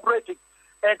celebrating,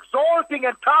 exalting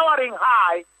and towering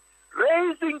high,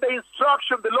 raising the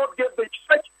instruction the Lord gave the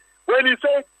church when he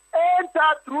said,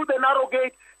 enter through the narrow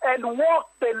gate and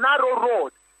walk the narrow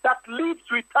road that leads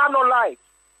to eternal life.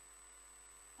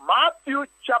 Matthew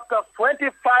chapter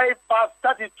 25, verse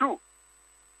 32.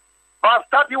 Verse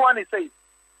 31, he says,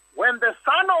 when the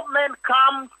Son of Man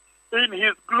comes in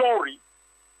his glory,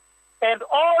 and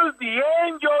all the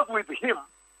angels with him,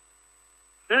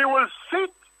 he will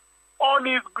sit on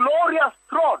his glorious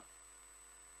throne.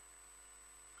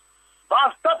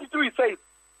 Verse 32, he says,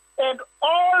 and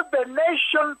all the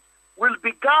nations will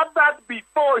be gathered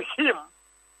before him,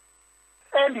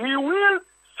 and he will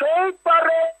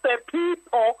separate the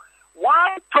people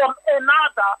one from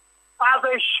another, as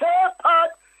a shepherd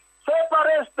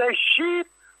separates the sheep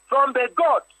from the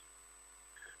goats.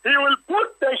 He will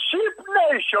put the sheep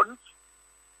nations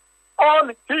on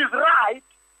his right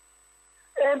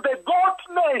and the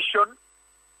goat nation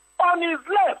on his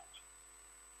left.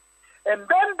 And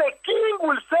then the king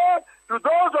will say to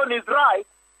those on his right,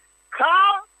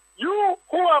 come, you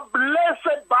who are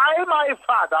blessed by my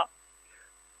Father,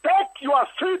 take your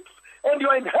seats and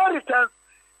your inheritance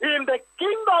in the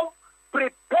kingdom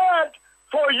prepared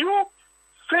for you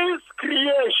since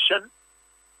creation,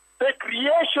 the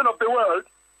creation of the world.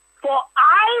 For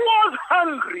I was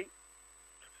hungry,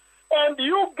 and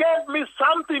you gave me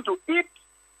something to eat,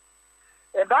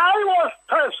 and I was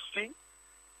thirsty,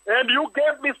 and you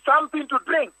gave me something to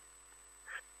drink.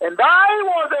 And I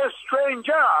was a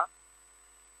stranger,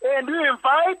 and you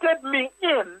invited me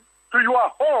in to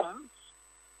your homes,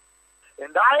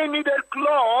 and I needed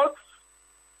clothes,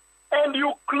 and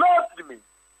you clothed me.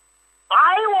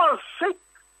 I was sick,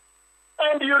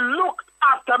 and you looked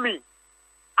after me.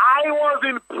 I was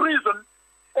in prison,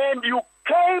 and you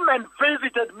came and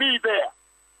visited me there.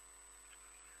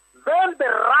 Then the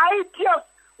righteous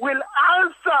will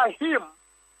answer him,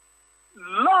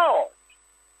 Lord,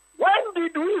 when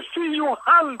did we see you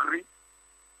hungry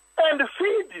and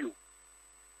feed you?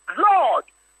 Lord,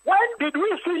 when did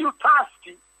we see you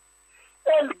thirsty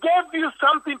and gave you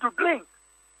something to drink?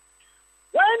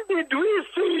 When did we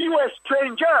see you a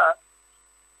stranger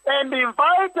and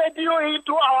invited you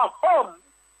into our home?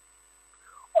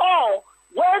 Or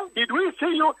when did we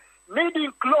see you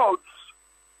needing clothes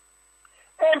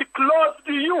and clothed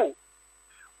you?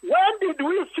 When did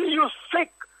we see you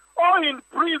sick or in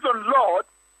prison, Lord,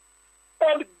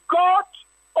 and got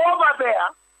over there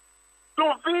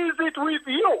to visit with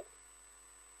you?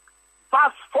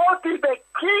 Verse 40, the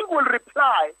king will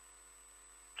reply,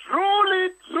 truly,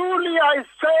 truly I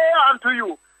say unto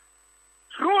you,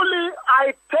 truly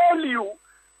I tell you,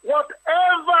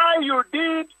 whatever you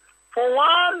did for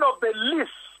one of the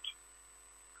least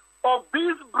of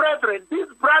these brethren, these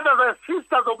brothers and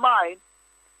sisters of mine,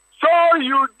 so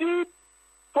you did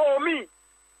for me.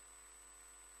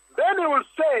 Then he will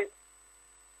say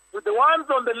to the ones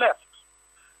on the left,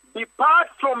 depart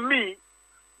from me,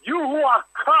 you who are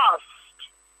cast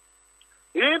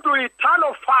into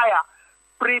eternal fire,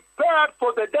 prepared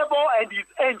for the devil and his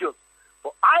angels.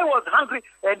 For I was hungry,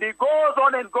 and he goes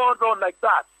on and goes on like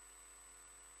that.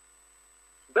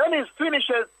 Then he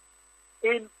finishes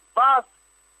in verse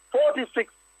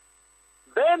 46.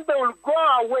 Then they will go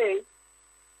away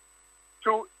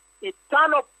to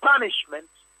eternal punishment,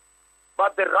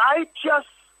 but the righteous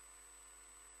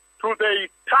to the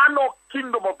eternal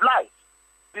kingdom of life.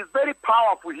 It is very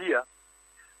powerful here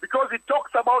because it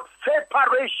talks about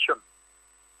separation.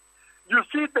 You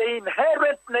see the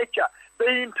inherent nature, the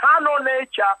internal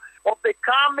nature of the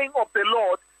coming of the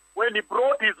Lord when he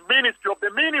brought his ministry, of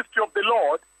the ministry of the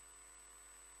Lord.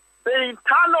 The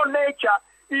internal nature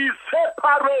is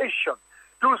separation,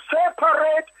 to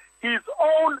separate his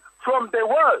own from the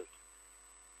world.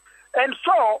 And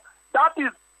so that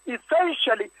is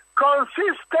essentially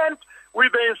consistent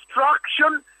with the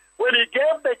instruction when he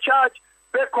gave the church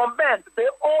the command, the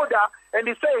order, and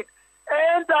he said,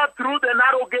 enter through the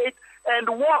narrow gate and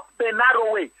walk the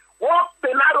narrow way. Walk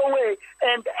the narrow way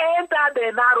and enter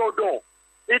the narrow door.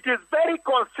 It is very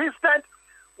consistent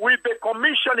with the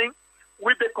commissioning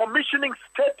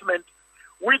statement,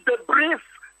 with the brief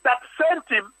that sent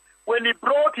him when he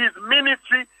brought his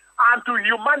ministry unto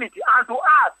humanity, unto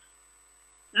us.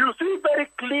 You see very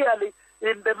clearly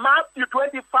in the Matthew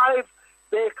 25,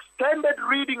 the extended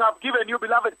reading I've given you,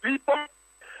 beloved people,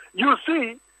 you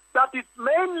see that it's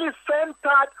mainly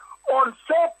centered on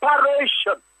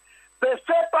separation. The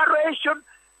separation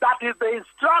that is the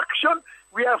instruction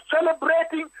we are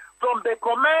celebrating from the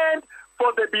command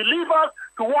for the believers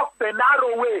to walk the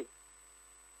narrow way.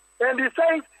 And he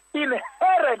says,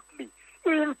 inherently,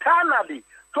 internally,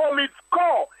 from its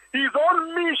core, his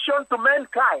own mission to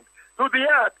mankind, to the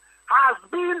earth, has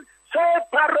been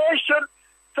separation,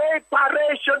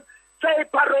 separation,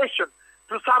 separation.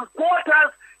 To some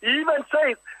quarters, he even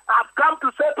says, I've come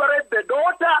to separate the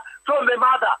daughter from the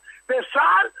mother, the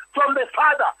son from the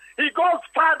father. He goes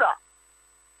further.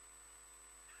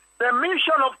 The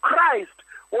mission of Christ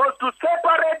was to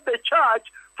separate the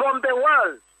church from the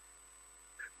world,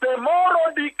 the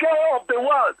moral decay of the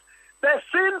world, the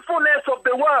sinfulness of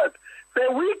the world, the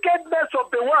wickedness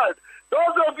of the world.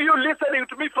 Those of you listening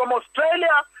to me from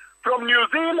Australia, from New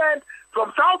Zealand,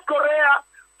 from South Korea,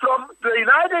 from the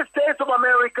United States of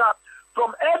America,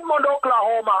 from Edmond,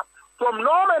 Oklahoma, from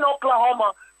Norman,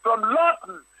 Oklahoma, from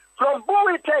Lawton, from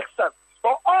Bowie, Texas,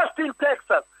 from Austin,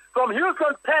 Texas, from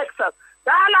Houston, Texas,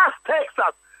 Dallas,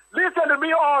 Texas. Listen to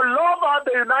me all over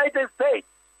the United States.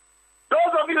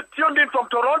 Those of you tuned in from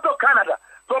Toronto, Canada,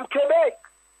 from Quebec,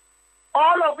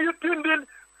 all of you tuned in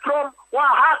from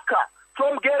Oaxaca,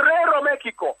 from Guerrero,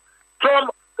 Mexico, from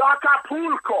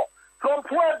Acapulco, from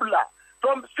Puebla,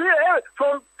 from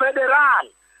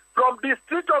Federal, from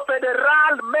Distrito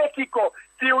Federal, Mexico,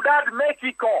 Ciudad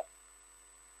Mexico,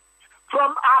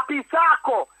 from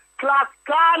Apizaco,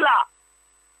 Tlaxcala,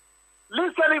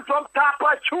 listening from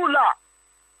Tapachula,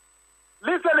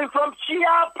 listening from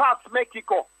Chiapas,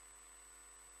 Mexico,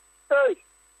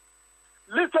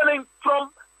 listening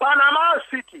from Panama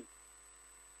City,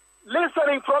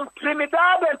 listening from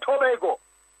Trinidad and Tobago,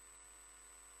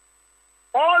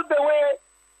 all the way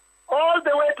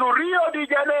to Rio de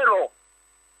Janeiro,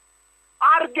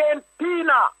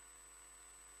 Argentina,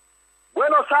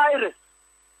 Buenos Aires,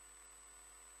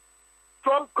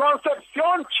 from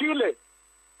Concepcion, Chile,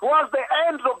 towards the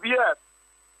ends of the earth,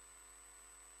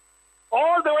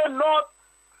 all the way north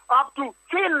up to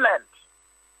Finland.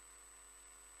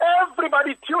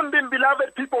 Everybody tuned in,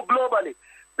 beloved people, globally.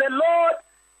 The Lord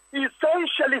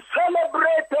essentially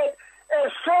celebrated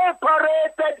a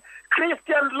separated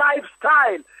Christian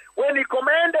lifestyle when he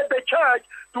commanded the church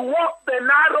to walk the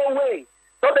narrow way.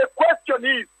 So the question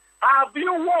is, have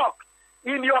you walked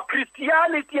in your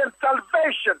Christianity and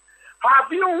salvation?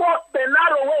 Have you walked the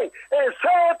narrow way, a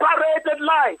separated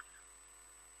life?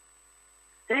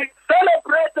 He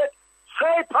celebrated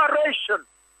separation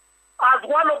as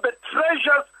one of the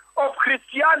treasures of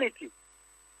Christianity.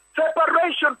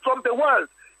 Separation from the world.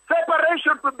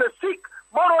 Separation from the sick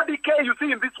moral decay you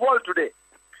see in this world today.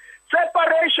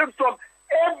 Separation from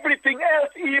everything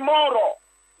else immoral.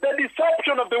 The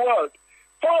deception of the world.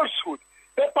 Falsehood.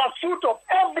 The pursuit of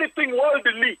everything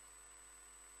worldly.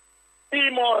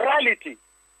 Immorality.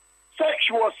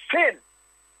 Sexual sin.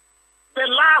 The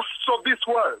lusts of this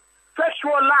world.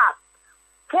 Sexual lust.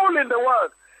 Full in the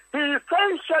world. He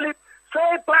essentially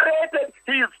separated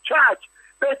his church.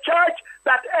 The church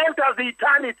that enters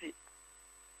eternity.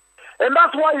 And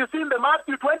that's why you see in the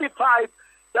Matthew 25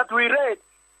 that we read,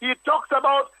 he talks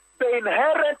about the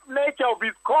inherent nature of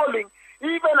his calling,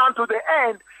 even unto the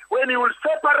end, when he will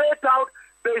separate out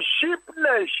the sheep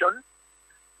nation,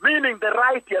 meaning the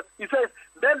righteous. He says,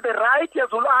 then the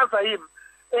righteous will answer him,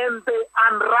 and the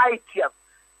unrighteous,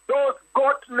 those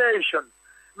goat nations.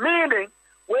 Meaning,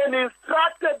 when he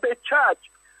instructed the church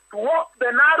to walk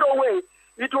the narrow way,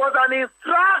 it was an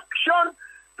instruction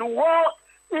to walk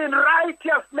in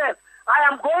righteousness. I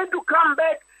am going to come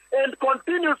back and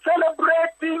continue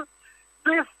celebrating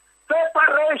this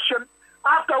separation,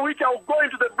 after which I will go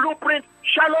into the blueprint.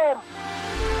 Shalom.